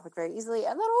very off topic very easily,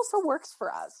 and that also works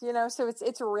for us, so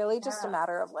it's really just a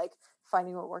matter of like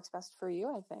finding what works best for you,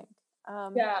 I think.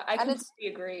 I completely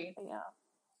agree. Yeah.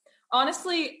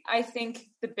 Honestly, I think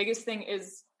the biggest thing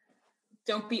is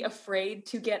don't be afraid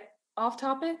to get off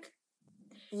topic.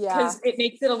 Yeah. Because it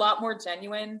makes it a lot more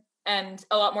genuine and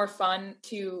a lot more fun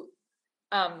to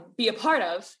be a part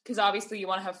of, because obviously you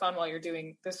want to have fun while you're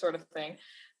doing this sort of thing.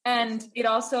 And it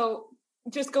also,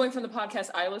 just going from the podcast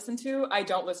I listen to, I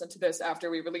don't listen to this after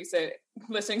we release it.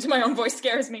 Listening to my own voice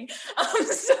scares me.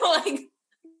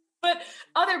 But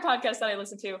other podcasts that I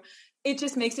listen to, it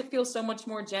just makes it feel so much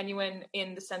more genuine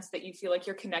in the sense that you feel like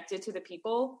you're connected to the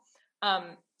people.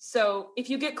 So if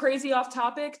you get crazy off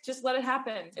topic, just let it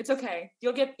happen. It's okay.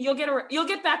 You'll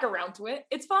get back around to it.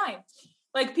 It's fine.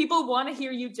 Like, people want to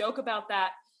hear you joke about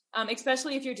that.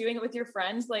 Especially if you're doing it with your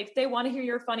friends, like they want to hear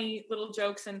your funny little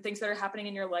jokes and things that are happening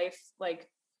in your life. Like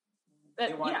that.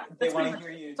 They want to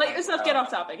hear you let yourself get off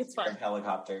topic. It's fun.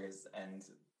 Helicopters and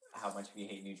how much we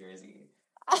hate New Jersey.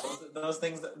 Those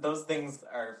things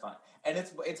are fun, and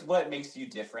it's what makes you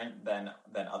different than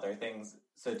other things.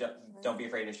 So don't be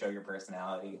afraid to show your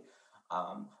personality.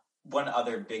 One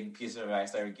other big piece of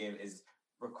advice I would give is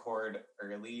record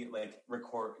early.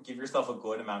 Give yourself a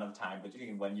good amount of time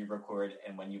between when you record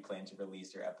and when you plan to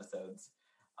release your episodes.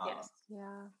 Yes.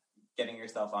 Yeah. Getting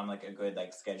yourself on like a good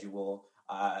schedule.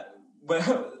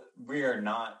 We are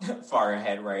not far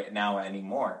ahead right now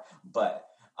anymore, but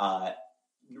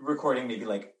recording maybe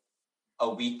like a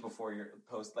week before your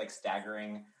post, like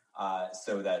staggering,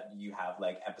 so that you have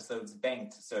like episodes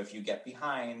banked. So if you get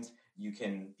behind, you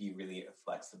can be really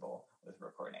flexible with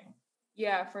recording.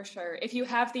 Yeah, for sure. If you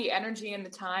have the energy and the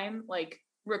time, like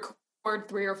record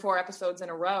 3 or 4 episodes in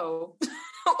a row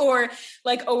or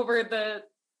like over the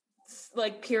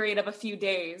like period of a few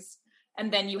days,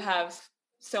 and then you have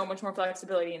so much more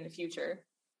flexibility in the future,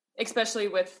 especially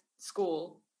with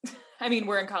school. I mean,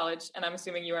 we're in college, and I'm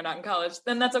assuming you are not in college,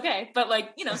 then that's okay. But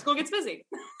school gets busy.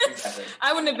 Exactly.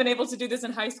 I wouldn't have been able to do this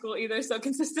in high school either so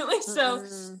consistently. So,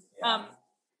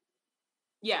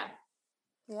 yeah.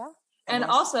 And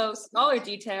also, smaller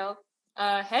detail,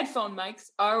 headphone mics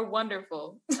are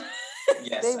wonderful.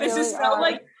 Yes. They This is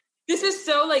really so are. this is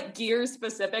so gear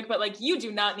specific, but you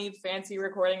do not need fancy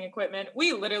recording equipment.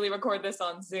 We literally record this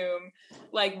on Zoom.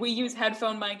 We use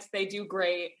headphone mics. They do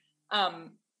great.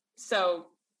 So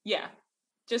yeah,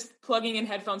 just plugging in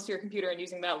headphones to your computer and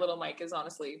using that little mic is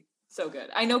honestly so good.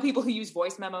 I know people who use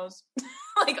voice memos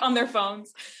on their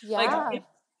phones. Yeah.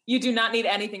 You do not need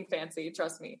anything fancy.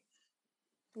 Trust me.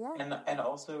 Yeah. And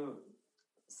also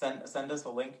send us a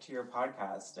link to your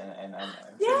podcast and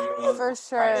Yeah, we will for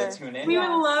try to sure. tune in. We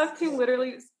would love to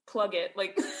literally plug it,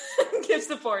 give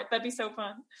support. That'd be so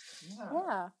fun.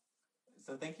 Yeah.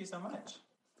 So thank you so much.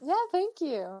 Yeah, thank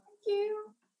you. Thank you.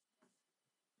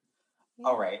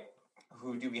 All right.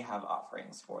 Who do we have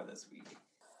offerings for this week?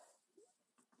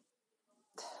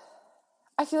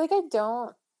 I feel like I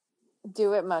don't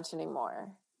do it much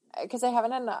anymore because I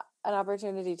haven't had an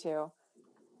opportunity to,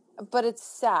 but it's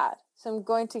sad. So I'm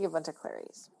going to give one to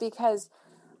Clarice because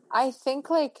I think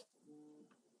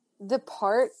the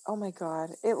part, oh my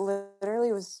God, it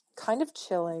literally was kind of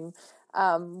chilling.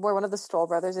 Where one of the Stoll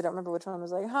brothers, I don't remember which one,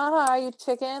 was like, haha, you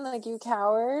chicken, you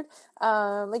coward,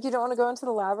 you don't want to go into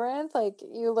the labyrinth,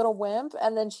 you little wimp.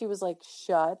 And then she was like,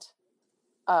 shut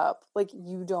up,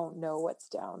 you don't know what's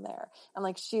down there.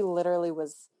 And she literally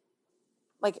was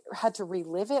had to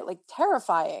relive it,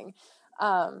 terrifying.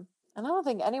 And I don't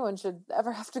think anyone should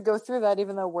ever have to go through that,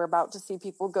 even though we're about to see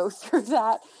people go through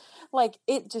that.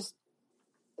 It just,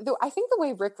 though I think the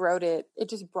way Rick wrote it, it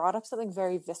just brought up something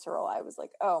very visceral. I was like,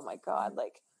 oh my God,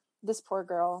 this poor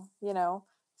girl,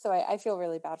 So I feel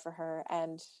really bad for her.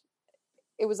 And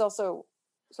it was also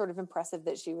sort of impressive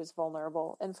that she was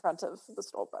vulnerable in front of the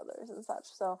Stoll brothers and such.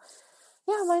 So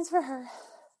yeah, mine's for her.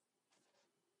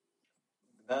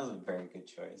 That was a very good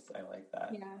choice. I like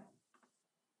that. Yeah.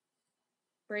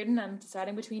 Brayden, I'm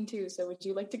deciding between two, so would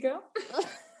you like to go?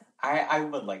 I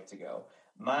would like to go.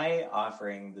 My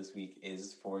offering this week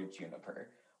is for Juniper,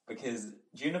 because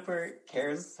Juniper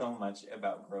cares so much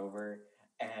about Grover,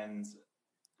 and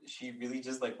she really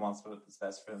just like wants what's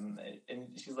best for him. And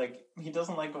she's like, he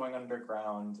doesn't like going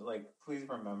underground. Like, please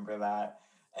remember that.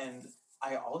 And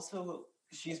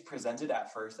she's presented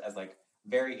at first as like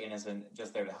very innocent,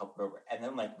 just there to help Grover. And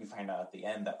then like we find out at the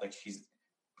end that like she's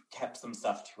kept some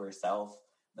stuff to herself,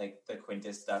 like the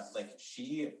Quintus stuff. Like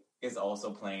she is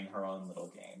also playing her own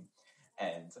little game.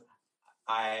 And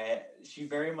she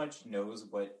very much knows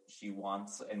what she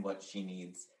wants and what she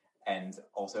needs, and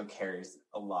also cares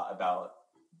a lot about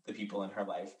the people in her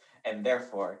life. And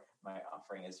therefore, my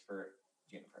offering is for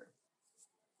Juniper.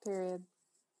 Period.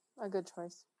 A good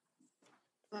choice.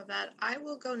 Love that. I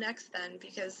will go next then,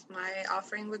 because my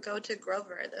offering would go to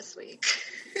Grover this week.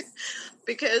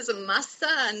 Because my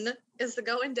son is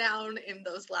going down in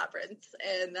those labyrinths,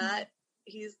 and that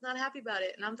he's not happy about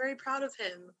it. And I'm very proud of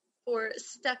him for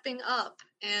stepping up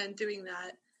and doing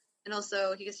that. And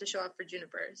also he gets to show up for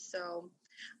Juniper. So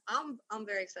I'm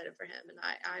very excited for him, and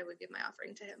I would give my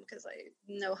offering to him because I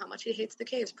know how much he hates the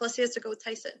caves. Plus he has to go with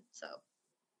Tyson. So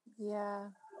yeah.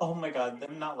 Oh my god,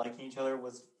 them not liking each other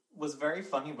was very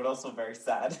funny, but also very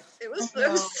sad. It was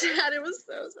so sad. It was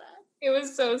so sad. It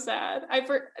was so sad.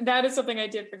 That is something I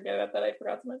did forget about that I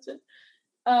forgot to mention.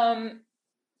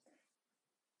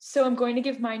 So I'm going to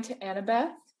give mine to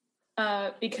Annabeth,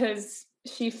 because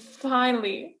she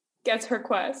finally gets her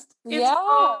quest. It's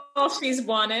all she's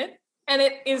wanted, and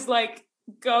it is like,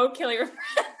 go kill your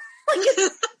friend.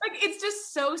 It's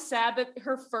just so sad that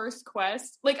her first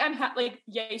quest, like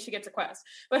yay, she gets a quest,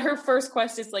 but her first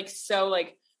quest is like so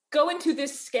like, go into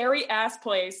this scary ass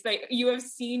place that you have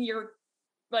seen your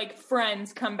like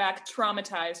friends come back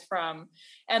traumatized from,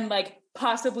 and like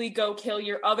possibly go kill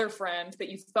your other friend that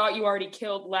you thought you already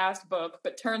killed last book,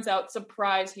 but turns out,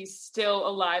 surprise, he's still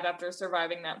alive after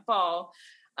surviving that fall.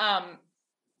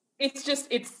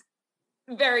 It's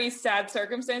very sad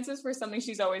circumstances for something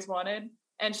she's always wanted,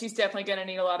 and she's definitely going to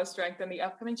need a lot of strength in the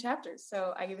upcoming chapters.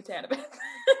 So I give it to Annabeth.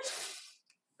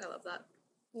 I love that.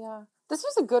 Yeah. This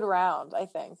was a good round, I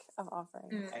think, of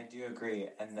offerings. I do agree.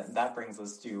 And that brings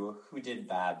us to who did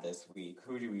bad this week.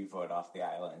 Who do we vote off the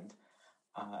island?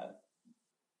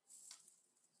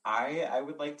 I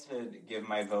would like to give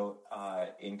my vote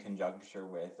in conjunction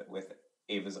with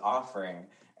Ava's offering,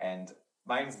 and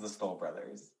mine's the Stoll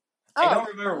brothers. Oh. I don't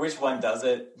remember which one does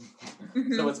it,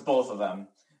 so it's both of them.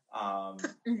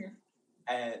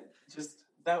 And just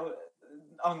that was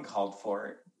uncalled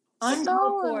for.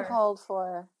 Uncalled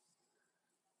for.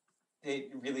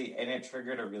 It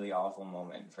triggered a really awful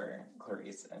moment for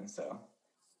Clarice, and so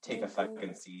take a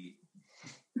fucking seat.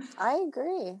 I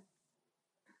agree.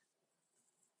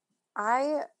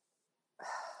 I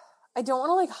don't want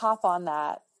to like hop on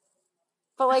that,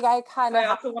 but like I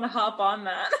also want to hop on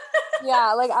that.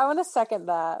 Yeah, like I want to second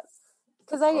that,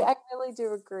 because I really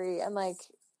do agree, and like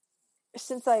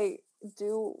since I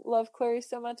do love Clarice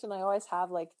so much, and I always have,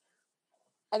 like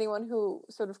anyone who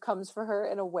sort of comes for her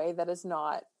in a way that is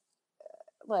not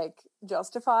like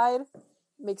justified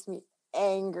makes me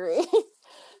angry.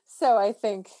 So I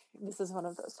think this is one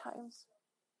of those times.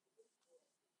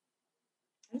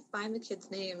 I'm trying to find the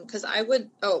kid's name, because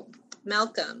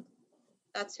Malcolm.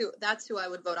 That's who I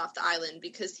would vote off the island,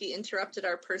 because he interrupted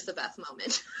our Perseveth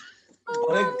moment.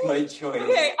 What a good choice.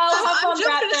 Okay, I'll hop on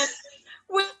that then.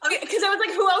 Because I was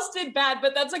like, who else did bad?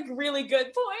 But that's like really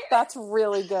good point. That's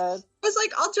really good. I was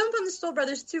like, I'll jump on the Stoll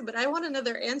brothers too, but I want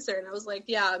another answer. And I was like,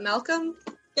 yeah, Malcolm,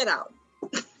 get out.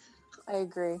 I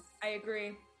agree.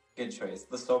 Good choice.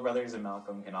 The Stoll brothers and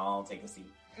Malcolm can all take a seat.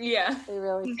 Yeah. They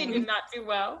really They did not do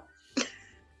well.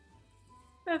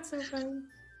 That's so funny.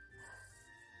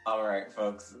 All right,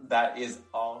 folks. That is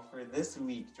all for this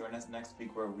week. Join us next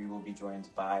week, where we will be joined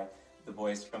by the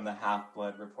boys from the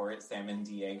Half-Blood Report, Sam and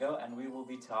Diego, and we will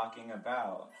be talking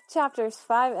about Chapters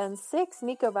 5 and 6,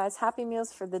 Nico buys Happy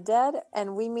Meals for the Dead,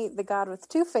 and we meet the God with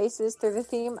Two Faces through the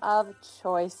theme of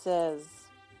choices.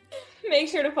 Make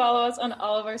sure to follow us on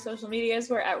all of our social medias.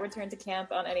 We're at Return to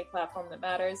Camp on any platform that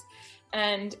matters.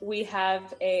 And we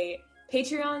have a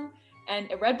Patreon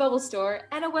and a Redbubble store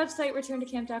and a website,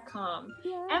 returntocamp.com.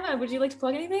 Yeah. Emma, would you like to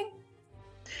plug anything?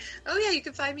 Oh yeah, you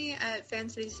can find me at Fan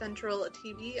City Central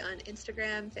TV on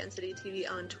Instagram, Fan City TV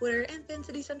on Twitter, and Fan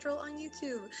City Central on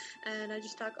YouTube. And I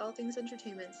just talk all things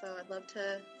entertainment, so I'd love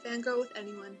to fangirl with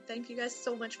anyone. Thank you guys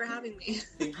so much for having me.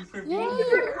 Thank you for being Thank you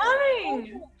here. for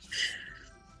coming.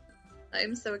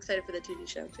 I'm so excited for the TV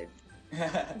show too.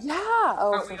 Yeah.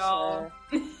 Oh, Aren't for we all?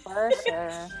 sure. For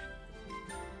sure.